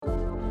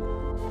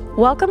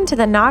Welcome to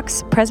the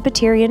Knox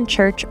Presbyterian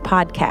Church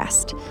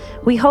podcast.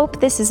 We hope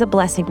this is a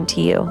blessing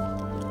to you.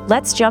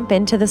 Let's jump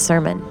into the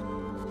sermon.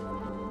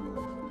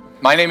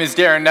 My name is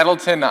Darren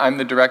Nettleton. I'm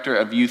the Director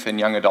of Youth and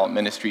Young Adult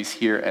Ministries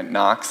here at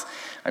Knox.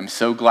 I'm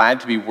so glad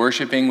to be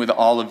worshiping with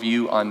all of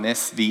you on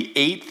this, the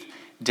 8th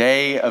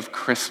day of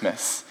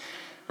Christmas.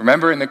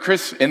 Remember, in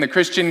the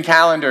Christian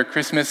calendar,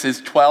 Christmas is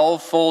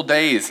 12 full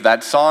days.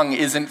 That song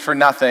isn't for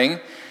nothing.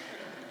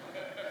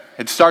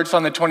 It starts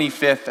on the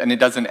 25th and it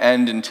doesn't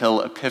end until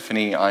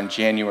Epiphany on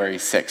January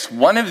 6th.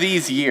 One of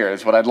these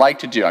years, what I'd like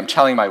to do, I'm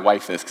telling my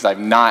wife this because I've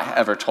not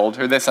ever told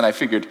her this, and I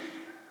figured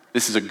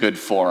this is a good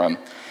forum.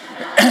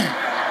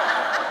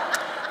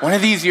 One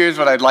of these years,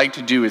 what I'd like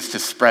to do is to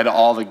spread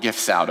all the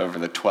gifts out over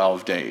the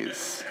 12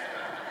 days.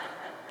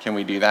 Can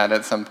we do that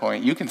at some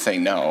point? You can say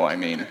no,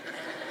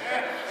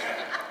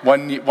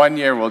 One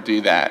year we'll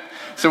do that.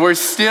 So we're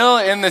still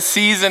in the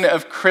season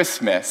of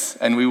Christmas,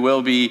 and we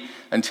will be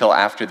until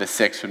after the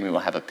 6th when we will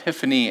have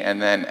Epiphany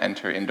and then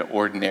enter into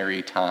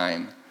ordinary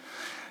time.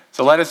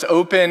 So let us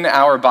open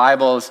our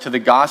Bibles to the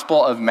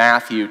Gospel of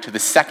Matthew, to the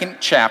 2nd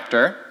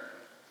chapter,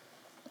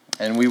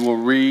 and we will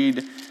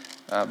read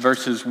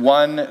verses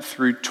 1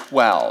 through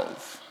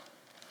 12.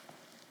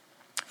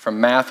 From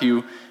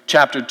Matthew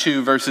chapter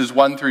 2, verses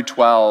 1 through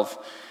 12.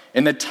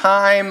 In the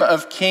time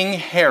of King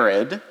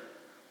Herod,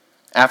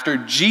 after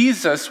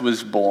Jesus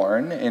was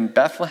born in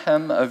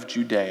Bethlehem of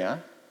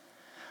Judea,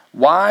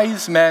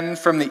 wise men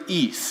from the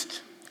east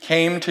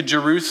came to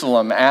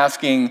Jerusalem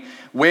asking,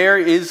 "Where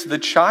is the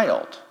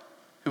child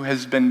who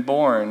has been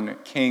born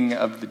King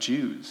of the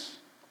Jews?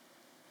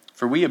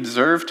 For we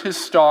observed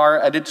his star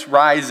at its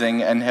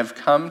rising and have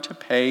come to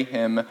pay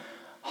him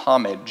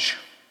homage."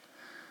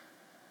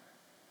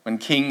 When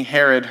King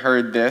Herod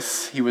heard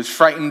this, he was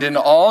frightened, and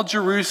all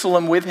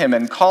Jerusalem with him,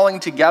 and calling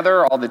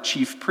together all the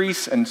chief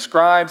priests and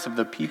scribes of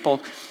the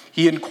people,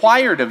 he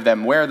inquired of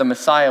them where the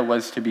Messiah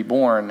was to be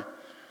born.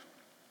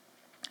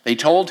 They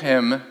told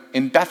him,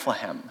 "In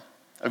Bethlehem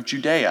of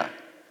Judea,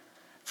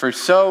 for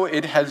so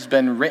it has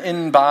been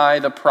written by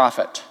the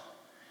prophet.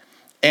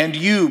 And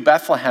you,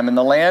 Bethlehem, in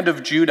the land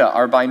of Judah,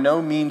 are by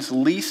no means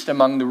least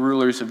among the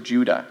rulers of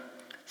Judah.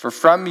 For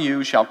from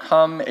you shall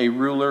come a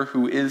ruler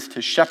who is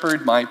to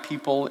shepherd my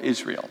people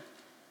Israel."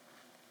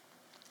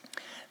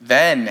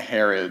 Then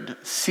Herod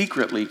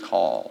secretly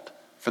called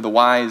for the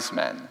wise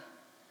men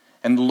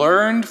and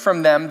learned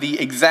from them the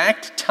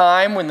exact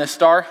time when the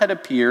star had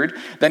appeared.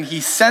 Then he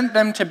sent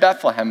them to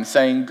Bethlehem,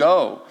 saying,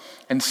 "Go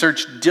and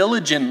search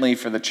diligently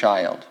for the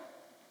child.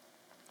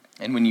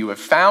 And when you have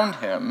found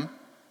him,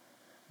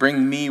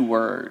 bring me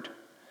word,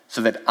 so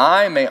that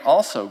I may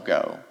also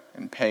go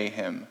and pay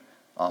him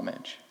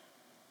homage."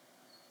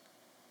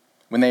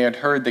 When they had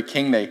heard the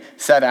king, they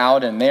set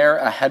out, and there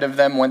ahead of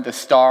them went the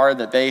star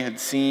that they had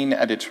seen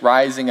at its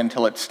rising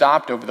until it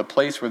stopped over the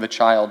place where the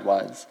child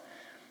was.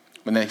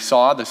 When they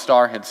saw the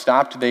star had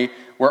stopped, they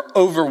were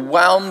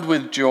overwhelmed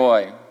with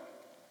joy.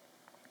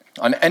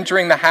 On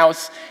entering the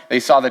house,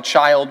 they saw the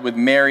child with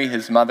Mary,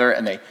 his mother,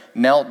 and they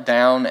knelt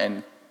down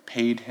and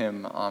paid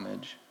him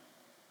homage.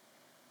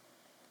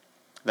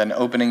 Then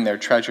opening their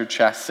treasure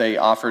chests, they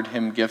offered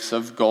him gifts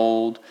of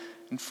gold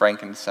and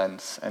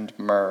frankincense and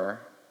myrrh.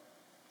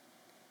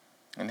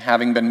 And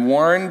having been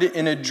warned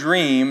in a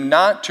dream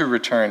not to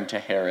return to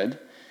Herod,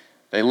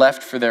 they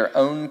left for their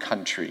own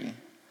country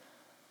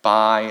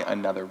by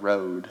another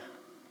road.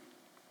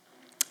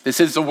 This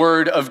is the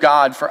word of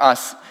God for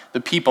us,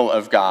 the people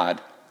of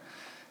God.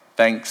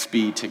 Thanks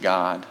be to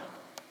God.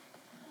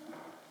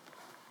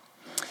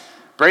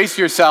 Brace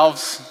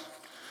yourselves,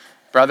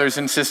 brothers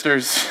and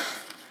sisters.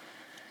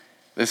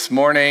 This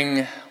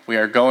morning, we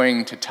are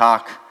going to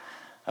talk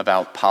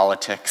about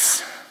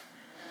politics.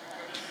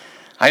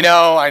 I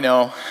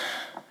know.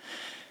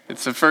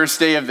 It's the first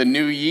day of the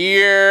new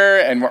year,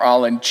 and we're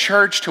all in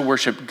church to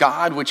worship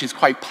God, which is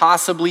quite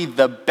possibly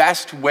the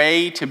best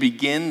way to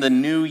begin the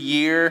new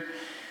year.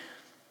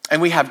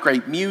 And we have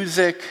great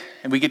music,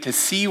 and we get to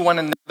see one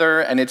another,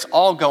 and it's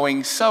all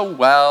going so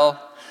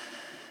well.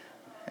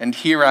 And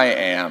here I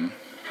am,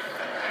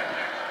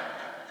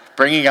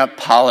 bringing up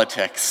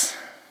politics.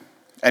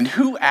 And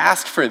who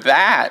asked for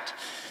that?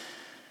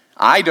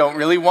 I don't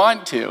really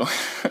want to.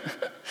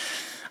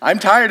 I'm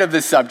tired of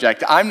this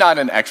subject. I'm not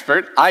an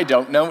expert. I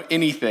don't know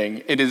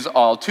anything. It is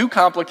all too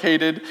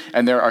complicated,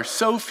 and there are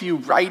so few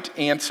right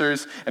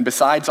answers, and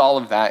besides all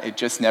of that, it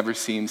just never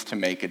seems to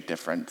make a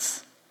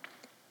difference.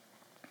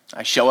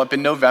 I show up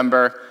in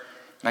November,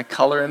 and I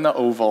color in the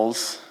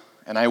ovals,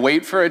 and I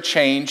wait for a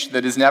change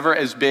that is never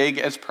as big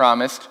as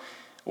promised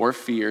or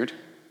feared.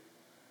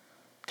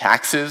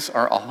 Taxes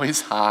are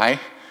always high.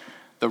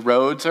 The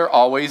roads are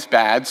always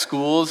bad.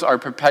 Schools are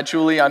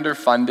perpetually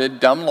underfunded.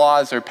 Dumb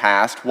laws are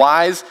passed.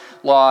 Wise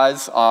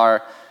laws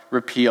are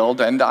repealed.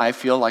 And I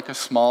feel like a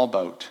small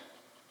boat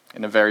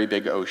in a very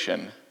big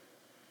ocean.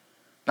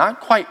 Not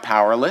quite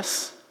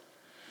powerless,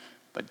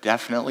 but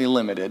definitely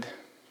limited.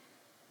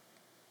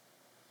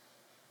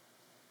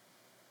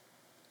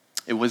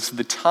 It was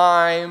the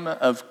time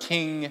of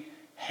King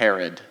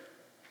Herod,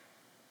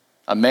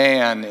 a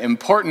man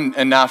important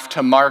enough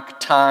to mark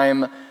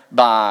time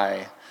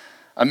by,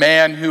 a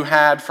man who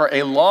had for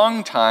a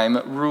long time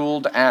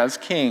ruled as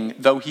king,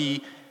 though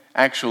he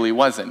actually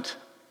wasn't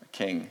a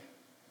king.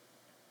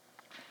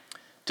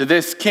 To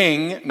this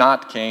king,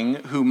 not king,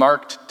 who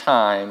marked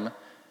time,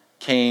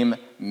 came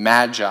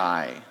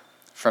Magi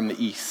from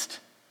the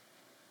east.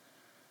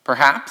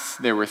 Perhaps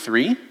there were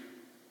three,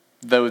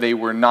 though they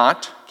were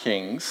not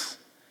kings,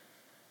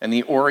 and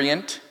the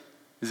Orient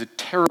is a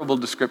terrible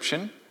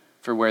description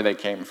for where they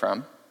came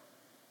from.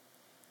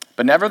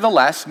 But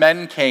nevertheless,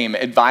 men came,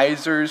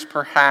 advisors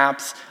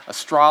perhaps,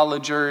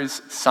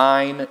 astrologers,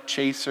 sign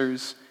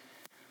chasers.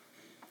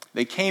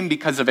 They came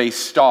because of a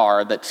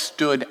star that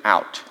stood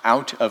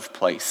out of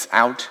place,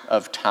 out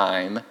of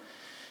time,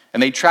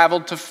 and they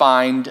traveled to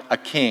find a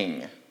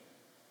king,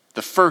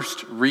 the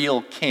first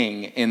real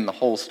king in the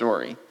whole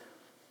story,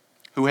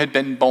 who had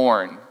been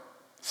born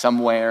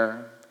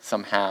somewhere,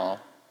 somehow.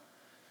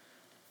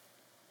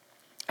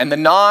 And the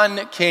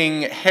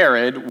non-king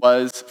Herod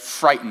was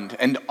frightened,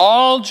 and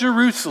all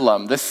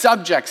Jerusalem, the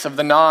subjects of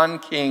the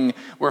non-king,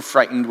 were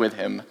frightened with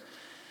him.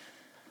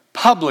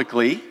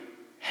 Publicly,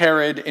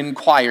 Herod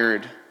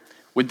inquired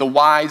with the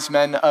wise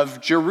men of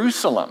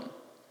Jerusalem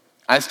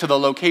as to the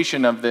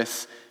location of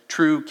this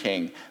true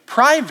king.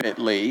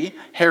 Privately,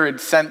 Herod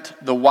sent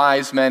the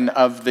wise men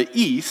of the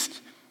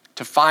east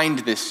to find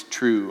this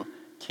true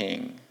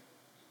king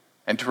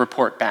and to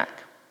report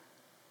back.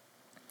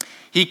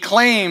 He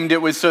claimed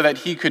it was so that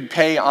he could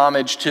pay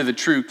homage to the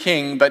true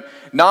king, but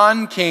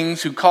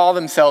non-kings who call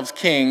themselves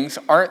kings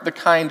aren't the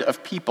kind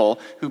of people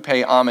who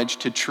pay homage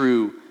to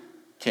true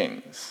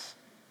kings,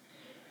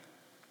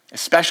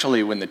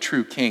 especially when the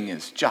true king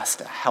is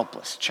just a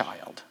helpless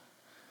child.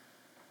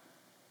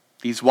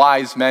 These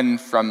wise men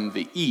from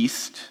the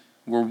east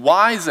were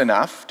wise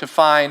enough to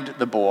find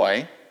the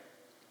boy,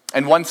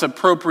 and once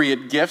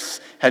appropriate gifts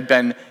had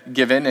been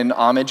given and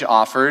homage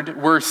offered,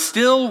 were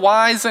still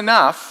wise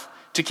enough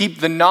to keep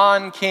the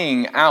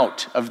non-king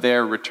out of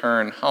their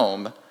return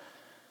home,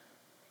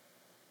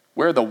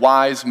 where the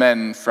wise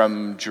men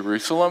from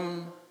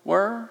Jerusalem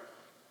were,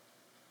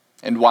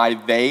 and why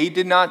they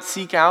did not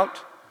seek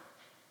out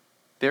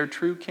their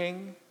true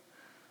king,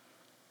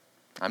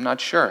 I'm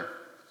not sure.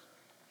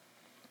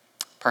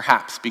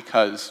 Perhaps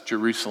because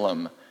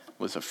Jerusalem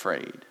was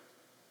afraid.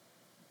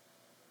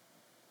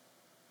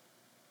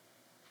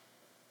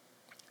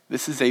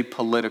 This is a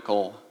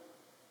political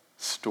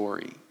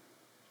story,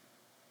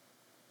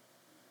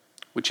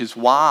 which is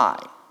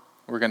why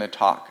we're going to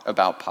talk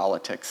about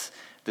politics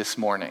this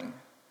morning.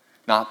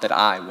 Not that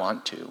I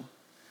want to.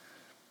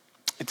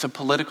 It's a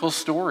political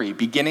story,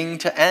 beginning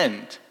to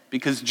end,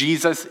 because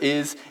Jesus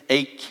is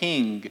a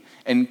king,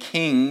 and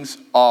kings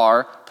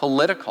are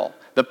political.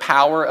 The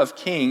power of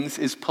kings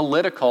is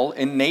political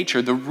in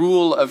nature. The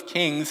rule of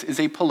kings is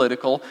a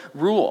political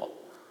rule.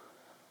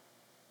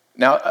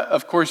 Now,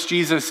 of course,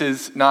 Jesus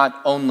is not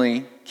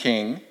only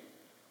king,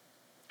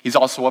 he's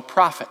also a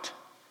prophet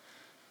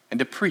and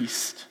a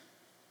priest.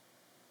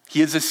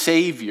 He is a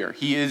savior.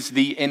 He is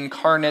the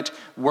incarnate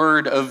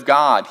Word of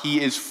God.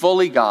 He is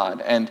fully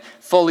God and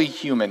fully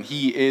human.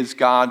 He is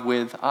God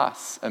with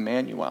us,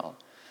 Emmanuel.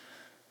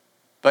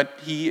 But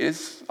he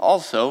is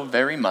also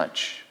very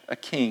much a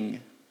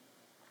king.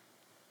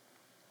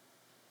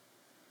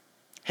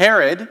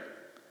 Herod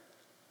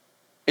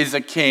is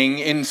a king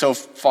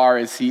insofar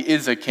as he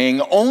is a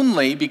king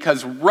only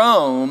because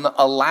Rome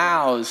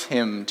allows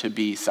him to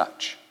be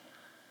such.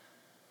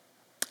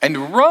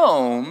 And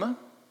Rome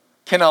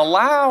can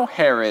allow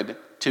Herod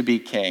to be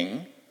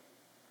king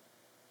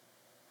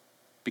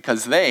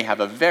because they have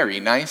a very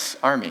nice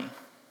army.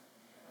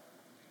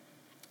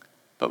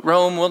 But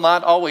Rome will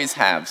not always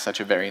have such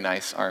a very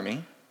nice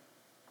army.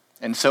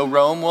 And so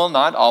Rome will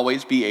not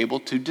always be able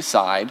to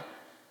decide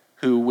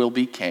who will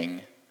be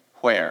king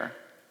where.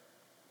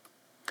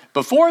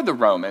 Before the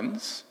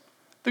Romans,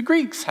 the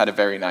Greeks had a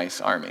very nice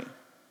army.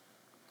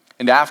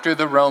 And after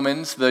the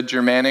Romans, the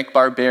Germanic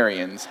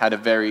barbarians had a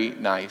very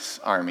nice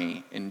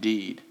army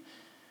indeed.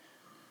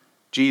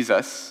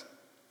 Jesus,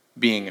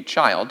 being a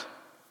child,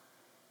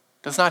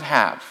 does not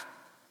have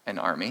an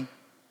army.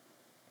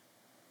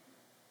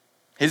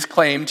 His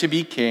claim to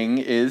be king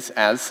is,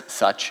 as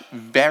such,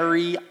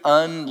 very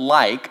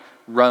unlike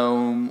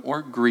Rome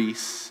or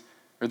Greece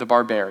or the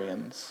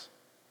barbarians.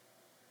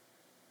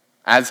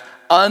 As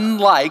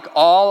unlike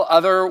all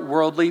other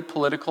worldly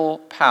political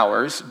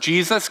powers,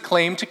 Jesus'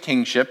 claim to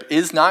kingship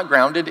is not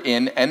grounded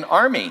in an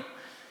army.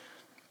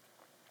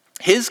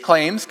 His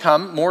claims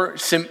come more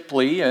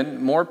simply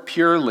and more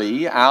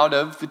purely out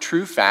of the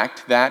true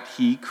fact that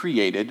he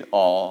created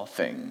all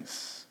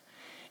things.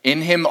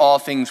 In him all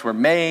things were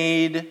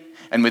made,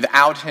 and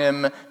without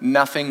him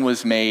nothing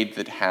was made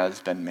that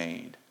has been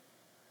made.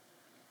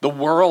 The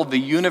world, the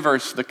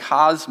universe, the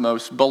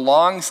cosmos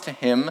belongs to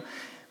him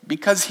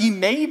because he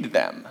made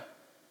them.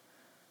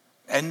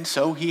 And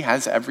so he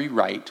has every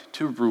right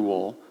to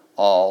rule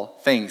all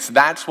things.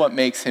 That's what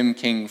makes him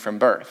king from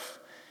birth,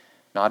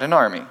 not an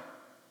army.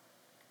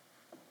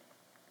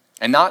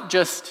 And not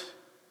just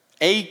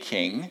a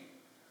king,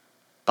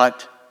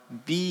 but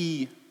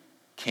the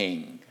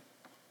king.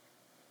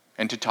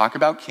 And to talk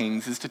about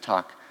kings is to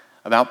talk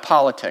about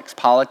politics.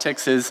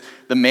 Politics is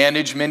the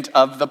management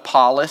of the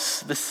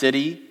polis, the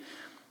city,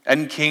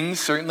 and kings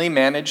certainly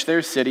manage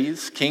their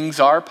cities. Kings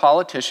are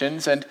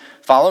politicians, and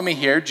follow me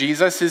here,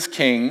 Jesus is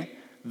king,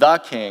 the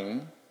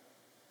king.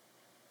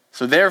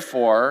 So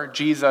therefore,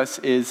 Jesus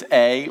is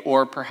a,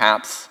 or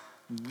perhaps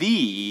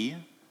the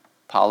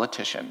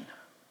politician.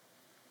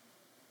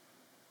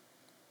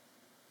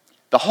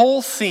 The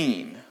whole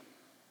scene,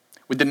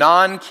 with the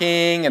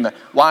non-king and the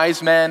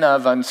wise men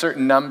of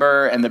uncertain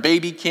number and the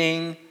baby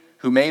king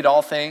who made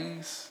all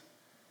things,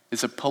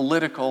 is a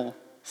political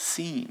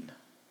scene.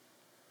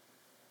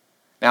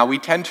 Now, we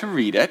tend to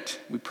read it,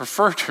 we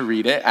prefer to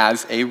read it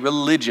as a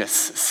religious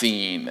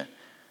scene,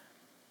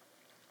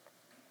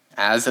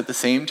 as at the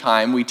same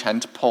time we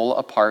tend to pull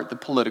apart the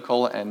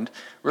political and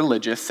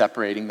religious,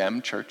 separating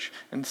them, church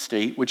and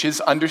state, which is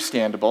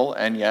understandable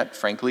and yet,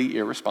 frankly,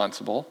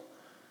 irresponsible.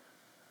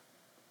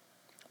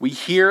 We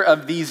hear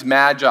of these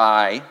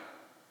magi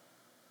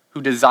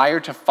who desire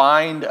to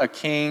find a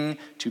king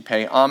to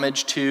pay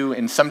homage to,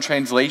 in some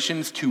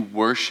translations, to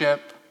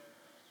worship.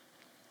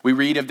 We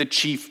read of the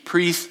chief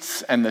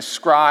priests and the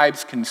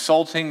scribes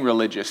consulting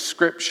religious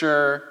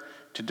scripture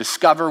to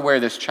discover where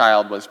this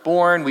child was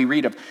born. We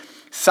read of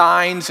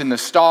signs in the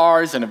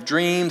stars and of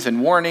dreams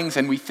and warnings,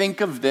 and we think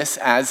of this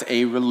as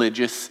a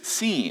religious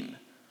scene,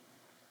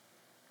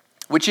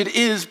 which it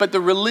is, but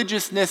the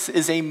religiousness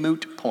is a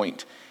moot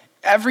point.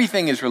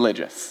 Everything is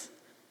religious,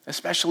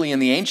 especially in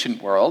the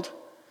ancient world.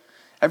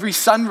 Every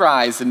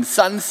sunrise and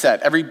sunset,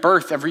 every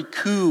birth, every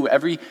coup,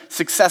 every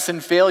success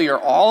and failure,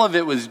 all of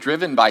it was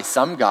driven by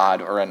some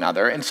god or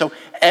another. And so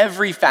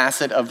every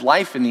facet of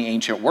life in the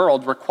ancient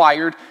world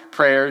required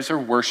prayers or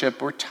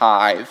worship or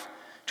tithe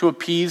to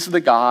appease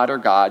the god or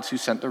gods who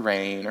sent the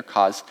rain or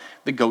caused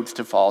the goats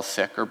to fall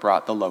sick or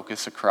brought the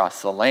locusts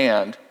across the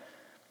land.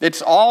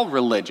 It's all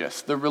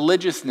religious. The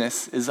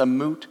religiousness is a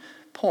moot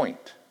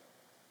point.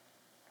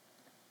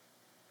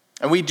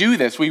 And we do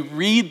this, we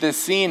read this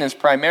scene as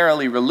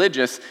primarily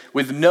religious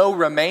with no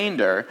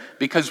remainder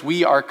because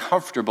we are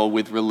comfortable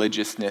with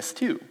religiousness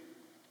too.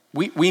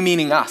 We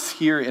meaning us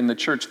here in the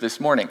church this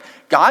morning.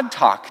 God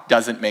talk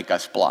doesn't make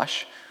us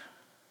blush.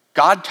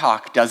 God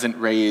talk doesn't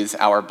raise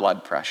our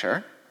blood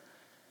pressure.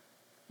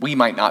 We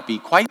might not be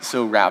quite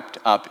so wrapped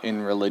up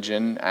in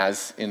religion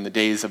as in the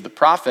days of the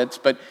prophets,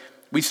 but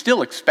we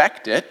still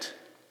expect it,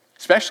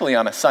 especially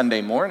on a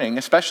Sunday morning,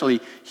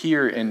 especially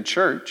here in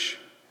church.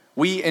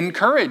 We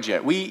encourage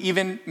it. We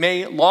even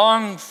may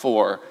long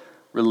for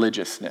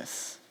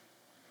religiousness.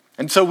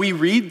 And so we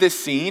read this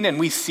scene and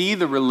we see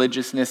the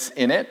religiousness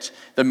in it,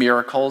 the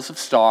miracles of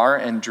star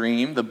and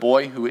dream, the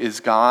boy who is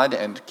God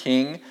and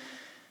king.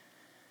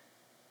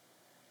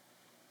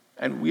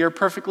 And we are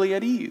perfectly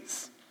at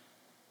ease.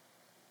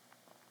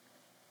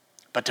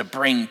 But to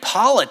bring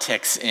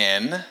politics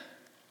in,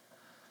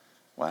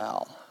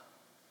 well,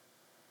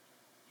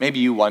 maybe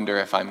you wonder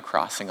if I'm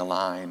crossing a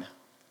line.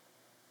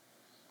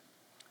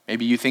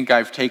 Maybe you think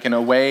I've taken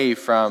away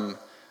from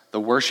the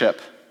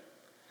worship.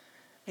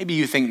 Maybe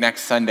you think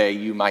next Sunday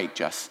you might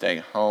just stay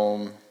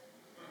home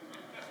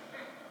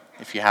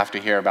if you have to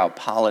hear about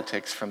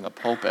politics from the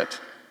pulpit.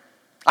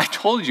 I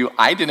told you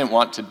I didn't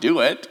want to do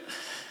it.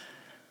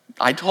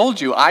 I told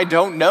you I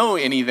don't know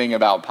anything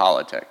about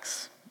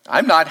politics.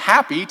 I'm not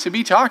happy to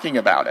be talking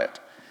about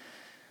it.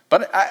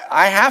 But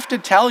I have to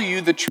tell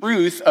you the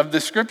truth of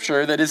the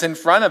scripture that is in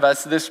front of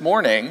us this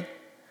morning.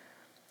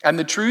 And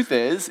the truth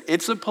is,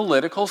 it's a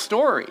political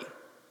story.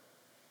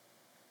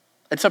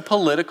 It's a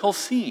political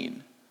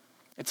scene.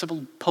 It's a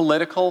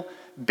political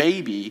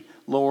baby,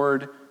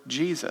 Lord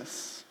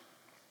Jesus.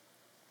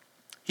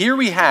 Here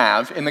we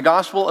have, in the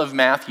Gospel of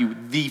Matthew,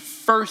 the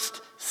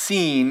first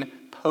scene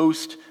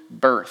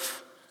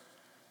post-birth.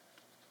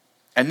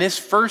 And this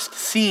first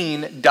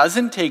scene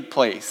doesn't take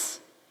place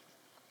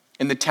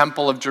in the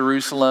temple of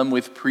Jerusalem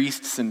with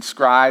priests and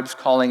scribes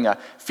calling a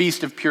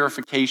feast of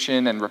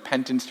purification and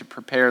repentance to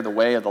prepare the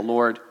way of the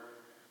Lord.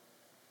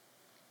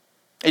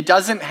 It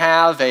doesn't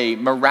have a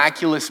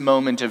miraculous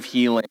moment of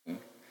healing,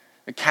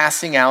 a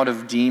casting out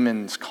of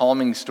demons,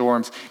 calming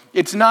storms.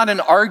 It's not an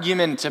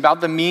argument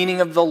about the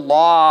meaning of the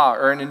law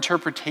or an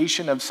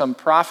interpretation of some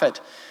prophet.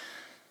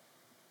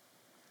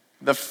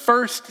 The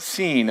first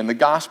scene in the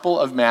Gospel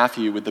of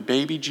Matthew with the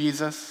baby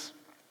Jesus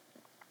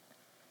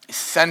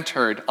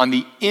centered on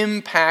the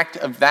impact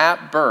of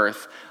that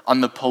birth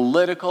on the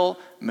political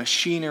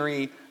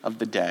machinery of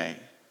the day.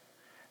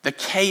 The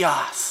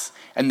chaos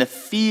and the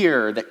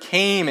fear that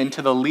came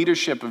into the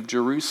leadership of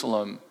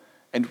Jerusalem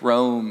and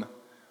Rome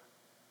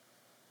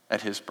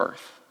at his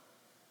birth.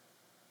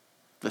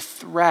 The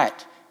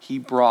threat he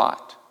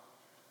brought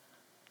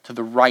to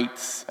the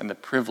rights and the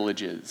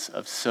privileges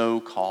of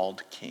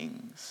so-called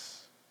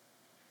kings.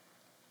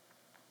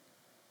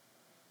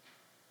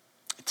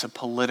 It's a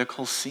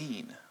political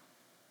scene.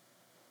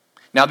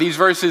 Now, these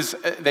verses,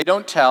 they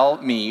don't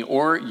tell me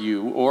or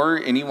you or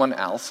anyone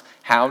else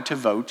how to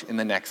vote in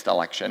the next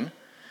election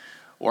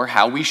or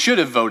how we should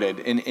have voted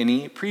in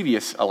any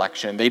previous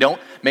election. They don't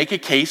make a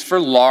case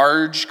for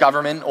large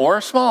government or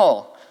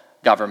small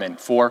government,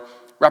 for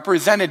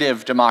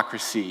representative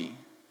democracy,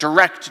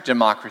 direct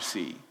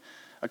democracy,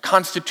 a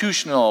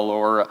constitutional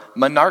or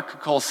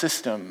monarchical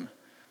system,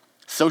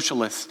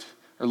 socialist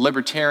or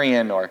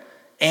libertarian or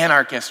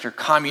anarchist or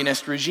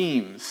communist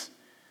regimes.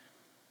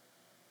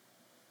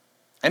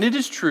 And it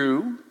is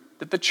true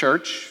that the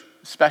church,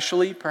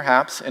 especially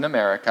perhaps in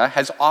America,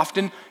 has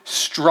often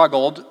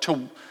struggled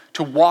to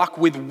walk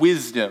with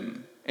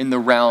wisdom in the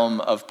realm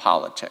of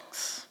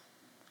politics.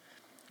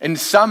 In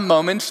some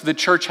moments, the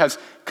church has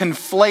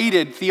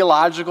conflated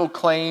theological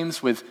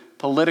claims with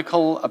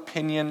political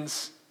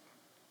opinions,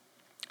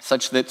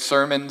 such that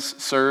sermons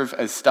serve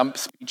as stump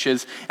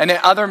speeches. And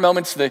at other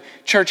moments, the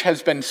church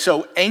has been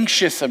so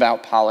anxious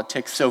about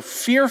politics, so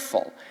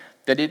fearful,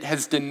 that it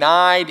has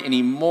denied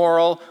any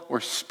moral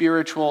or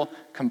spiritual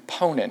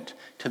component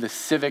to the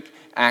civic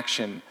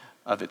action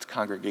of its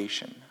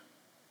congregation.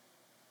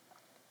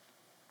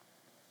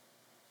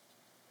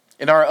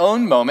 In our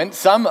own moment,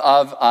 some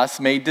of us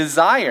may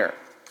desire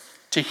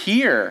to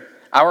hear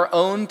our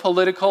own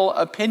political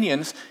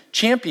opinions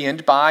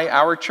championed by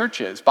our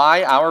churches,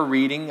 by our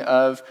reading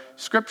of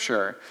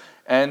Scripture.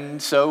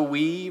 And so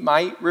we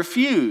might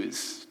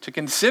refuse to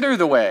consider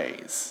the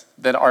ways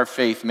that our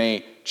faith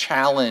may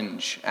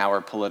challenge our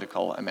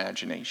political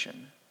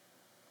imagination.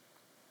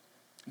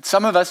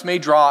 Some of us may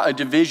draw a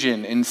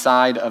division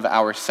inside of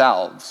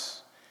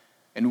ourselves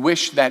and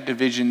wish that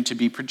division to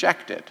be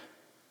projected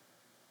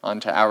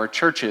onto our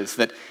churches,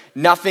 that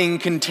nothing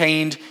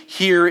contained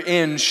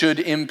herein should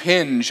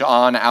impinge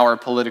on our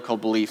political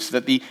beliefs,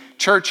 that the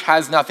church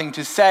has nothing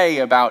to say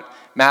about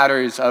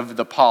matters of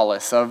the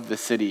polis of the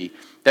city,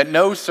 that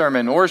no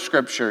sermon or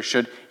scripture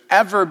should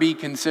ever be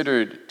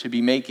considered to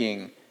be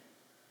making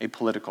a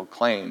political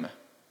claim.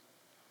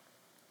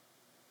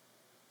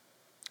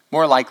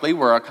 More likely,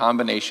 we're a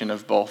combination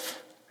of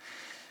both.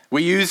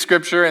 We use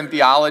scripture and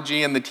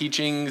theology and the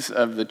teachings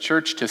of the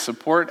church to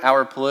support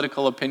our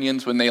political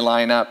opinions when they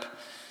line up,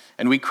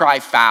 and we cry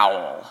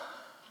foul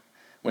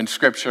when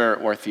scripture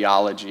or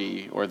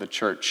theology or the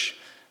church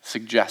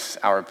suggests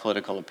our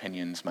political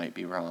opinions might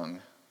be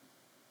wrong.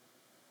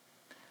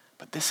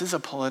 But this is a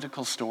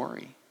political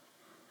story.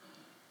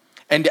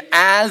 And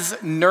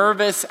as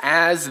nervous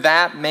as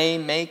that may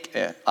make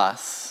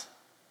us,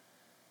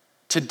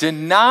 to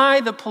deny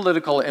the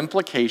political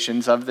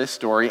implications of this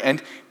story,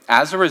 and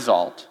as a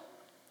result,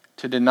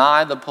 to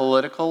deny the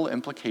political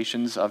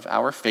implications of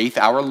our faith,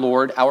 our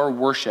Lord, our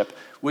worship,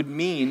 would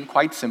mean,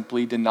 quite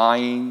simply,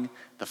 denying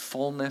the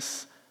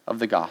fullness of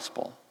the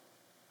gospel,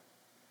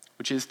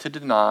 which is to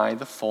deny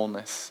the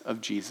fullness of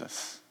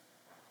Jesus,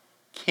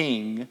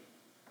 King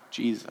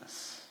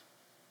Jesus.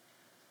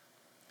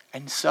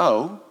 And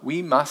so,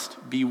 we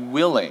must be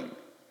willing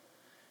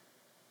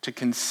to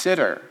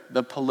consider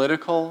the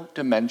political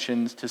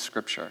dimensions to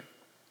Scripture,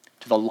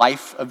 to the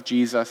life of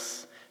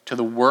Jesus, to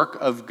the work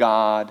of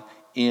God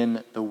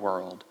in the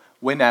world,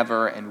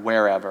 whenever and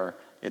wherever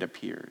it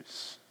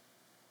appears.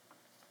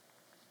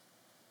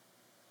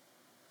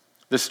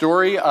 The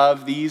story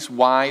of these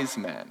wise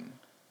men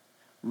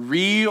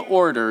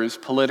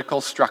reorders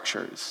political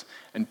structures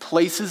and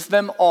places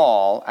them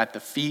all at the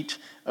feet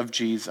of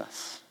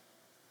Jesus.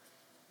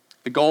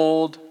 The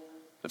gold,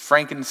 the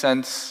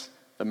frankincense,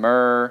 the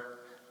myrrh,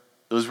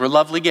 those were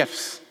lovely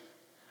gifts.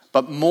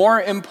 But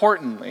more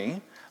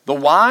importantly, the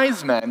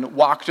wise men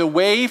walked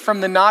away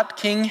from the not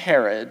King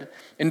Herod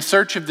in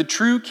search of the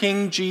true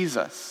King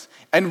Jesus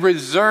and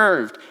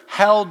reserved,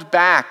 held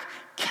back,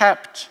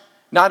 kept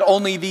not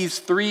only these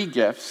three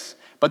gifts,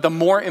 but the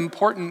more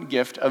important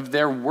gift of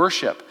their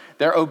worship,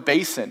 their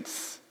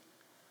obeisance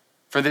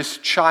for this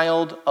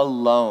child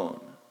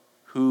alone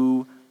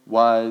who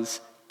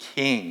was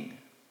King,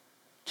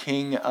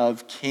 King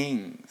of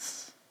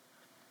kings.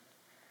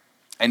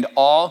 And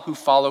all who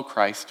follow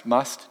Christ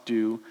must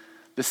do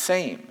the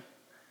same.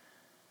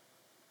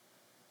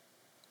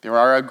 There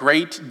are a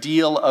great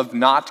deal of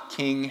not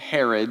King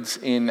Herods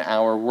in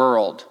our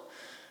world.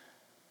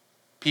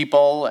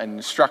 People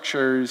and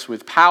structures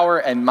with power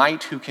and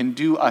might who can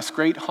do us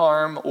great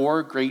harm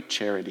or great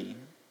charity.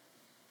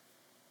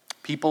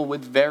 People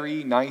with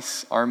very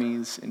nice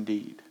armies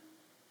indeed.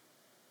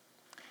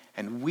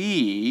 And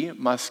we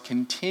must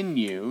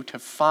continue to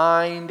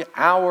find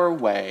our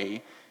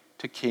way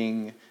to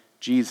King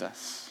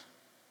Jesus.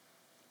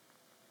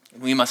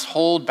 And we must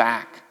hold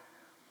back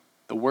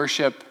the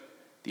worship,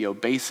 the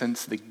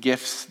obeisance, the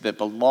gifts that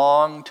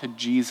belong to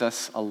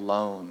Jesus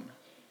alone.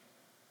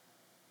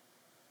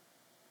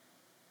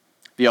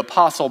 The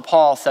Apostle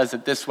Paul says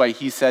it this way.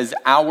 He says,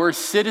 our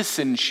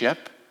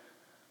citizenship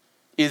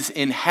is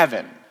in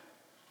heaven.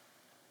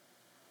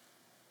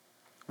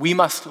 We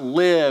must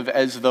live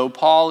as though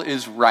Paul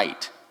is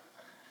right,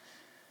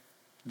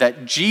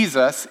 that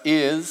Jesus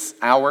is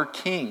our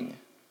king,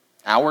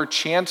 our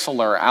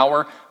chancellor,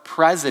 our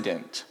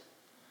president,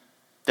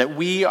 that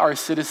we are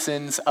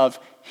citizens of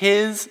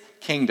his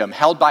kingdom,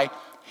 held by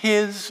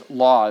his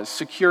laws,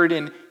 secured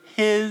in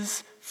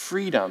his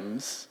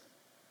freedoms,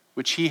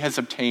 which he has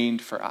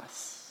obtained for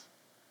us.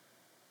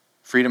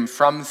 Freedom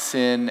from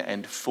sin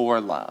and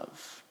for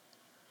love.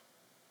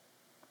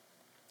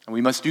 And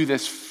we must do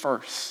this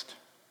first.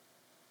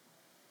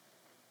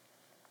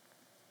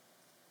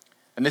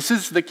 And this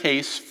is the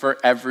case for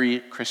every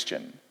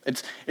Christian.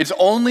 It's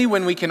only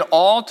when we can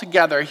all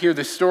together hear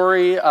the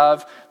story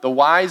of the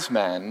wise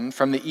men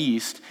from the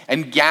East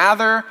and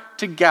gather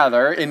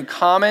together in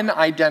common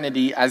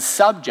identity as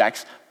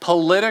subjects,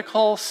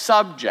 political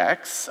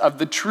subjects of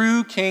the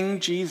true King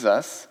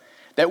Jesus,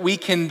 that we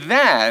can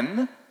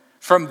then,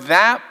 from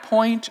that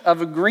point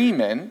of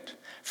agreement,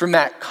 from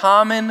that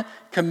common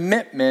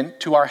commitment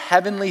to our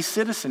heavenly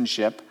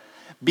citizenship,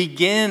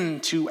 begin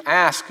to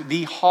ask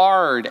the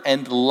hard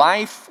and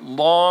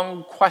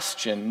lifelong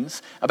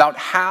questions about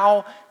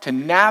how to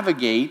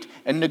navigate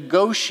and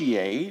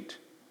negotiate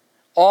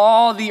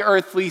all the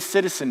earthly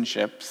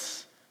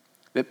citizenships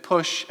that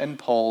push and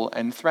pull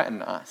and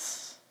threaten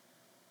us.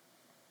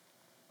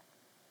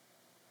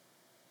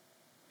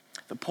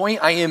 The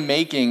point I am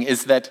making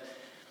is that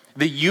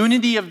the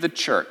unity of the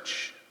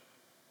church,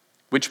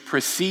 which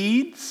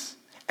precedes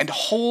and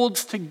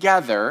holds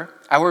together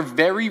our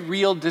very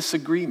real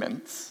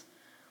disagreements,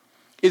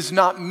 is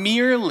not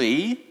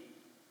merely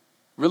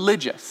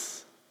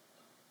religious,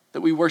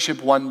 that we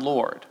worship one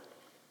Lord,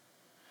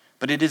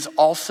 but it is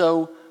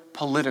also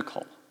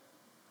political,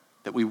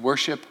 that we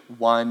worship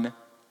one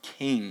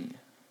King.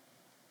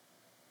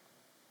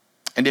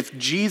 And if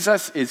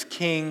Jesus is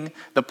King,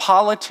 the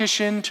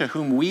politician to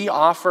whom we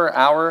offer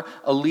our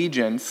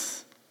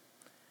allegiance,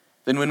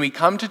 then when we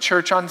come to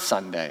church on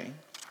Sunday,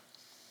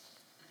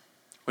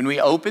 when we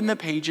open the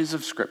pages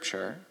of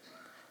Scripture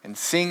and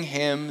sing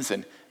hymns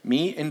and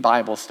meet in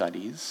Bible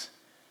studies,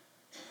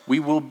 we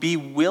will be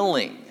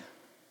willing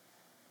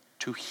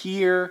to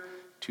hear,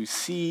 to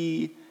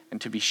see, and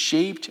to be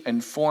shaped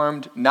and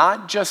formed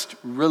not just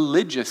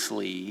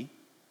religiously,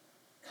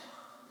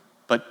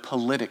 but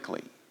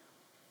politically.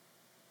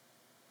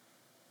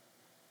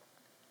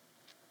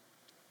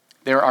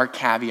 There are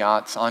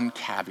caveats on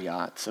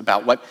caveats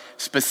about what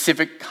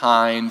specific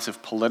kinds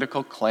of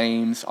political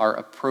claims are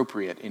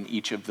appropriate in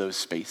each of those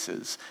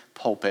spaces: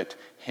 pulpit,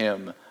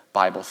 hymn,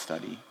 Bible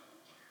study.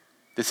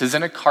 This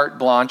isn't a carte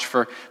blanche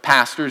for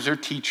pastors or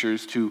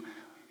teachers to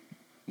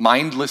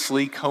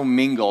mindlessly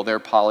commingle their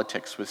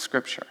politics with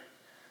Scripture.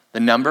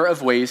 The number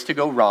of ways to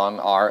go wrong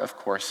are, of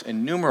course,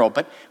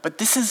 innumerable, but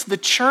this is the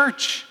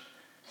church.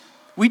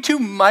 We do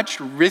much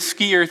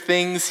riskier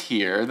things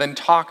here than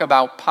talk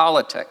about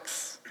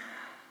politics.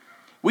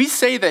 We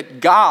say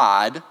that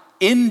God,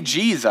 in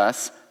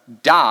Jesus,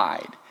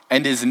 died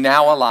and is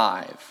now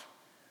alive.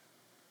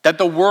 That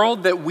the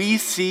world that we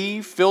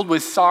see filled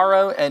with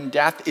sorrow and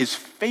death is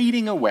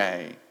fading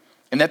away,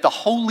 and that the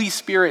Holy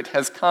Spirit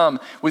has come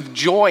with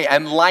joy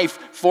and life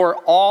for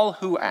all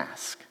who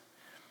ask.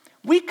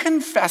 We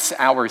confess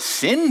our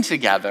sin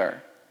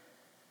together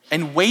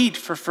and wait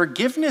for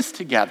forgiveness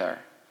together.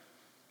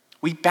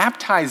 We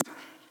baptize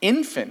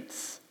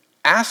infants,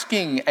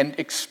 asking and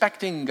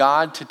expecting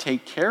God to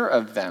take care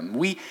of them.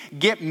 We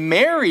get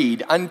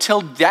married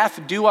until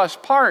death do us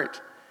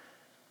part.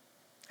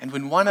 And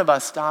when one of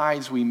us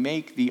dies, we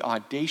make the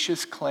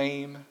audacious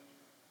claim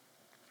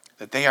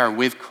that they are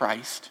with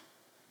Christ,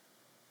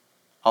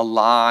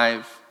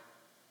 alive.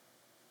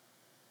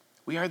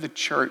 We are the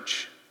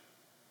church.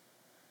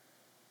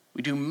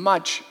 We do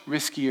much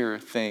riskier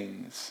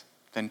things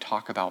than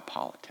talk about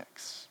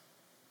politics.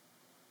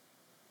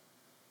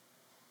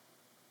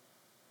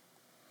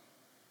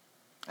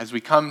 As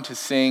we come to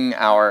sing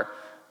our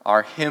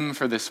hymn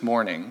for this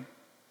morning,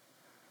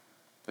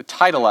 the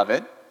title of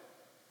it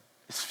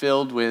is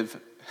filled with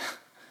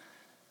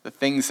the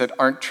things that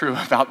aren't true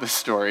about the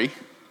story.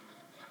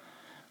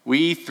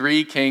 We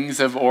three kings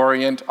of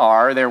Orient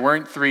are. There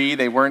weren't three,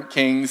 they weren't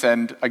kings,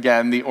 and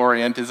again, the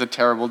Orient is a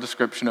terrible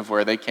description of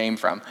where they came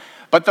from.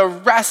 But the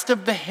rest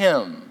of the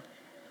hymn,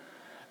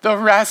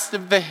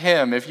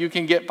 if you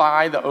can get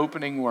by the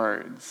opening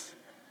words,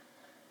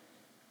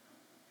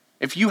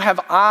 if you have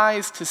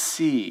eyes to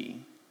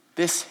see,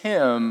 this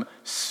hymn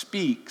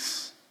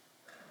speaks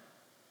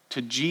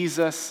to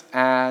Jesus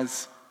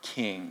as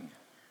King,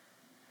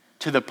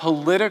 to the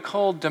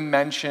political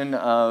dimension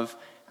of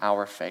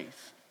our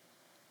faith.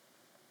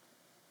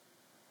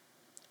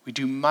 We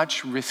do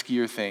much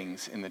riskier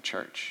things in the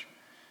church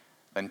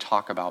than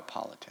talk about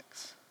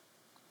politics.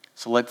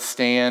 So let's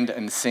stand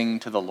and sing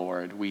to the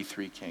Lord, we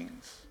three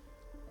kings.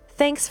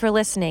 Thanks for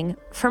listening.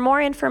 For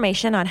more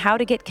information on how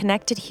to get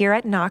connected here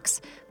at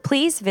Knox,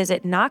 please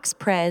visit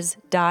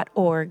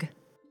knoxpres.org.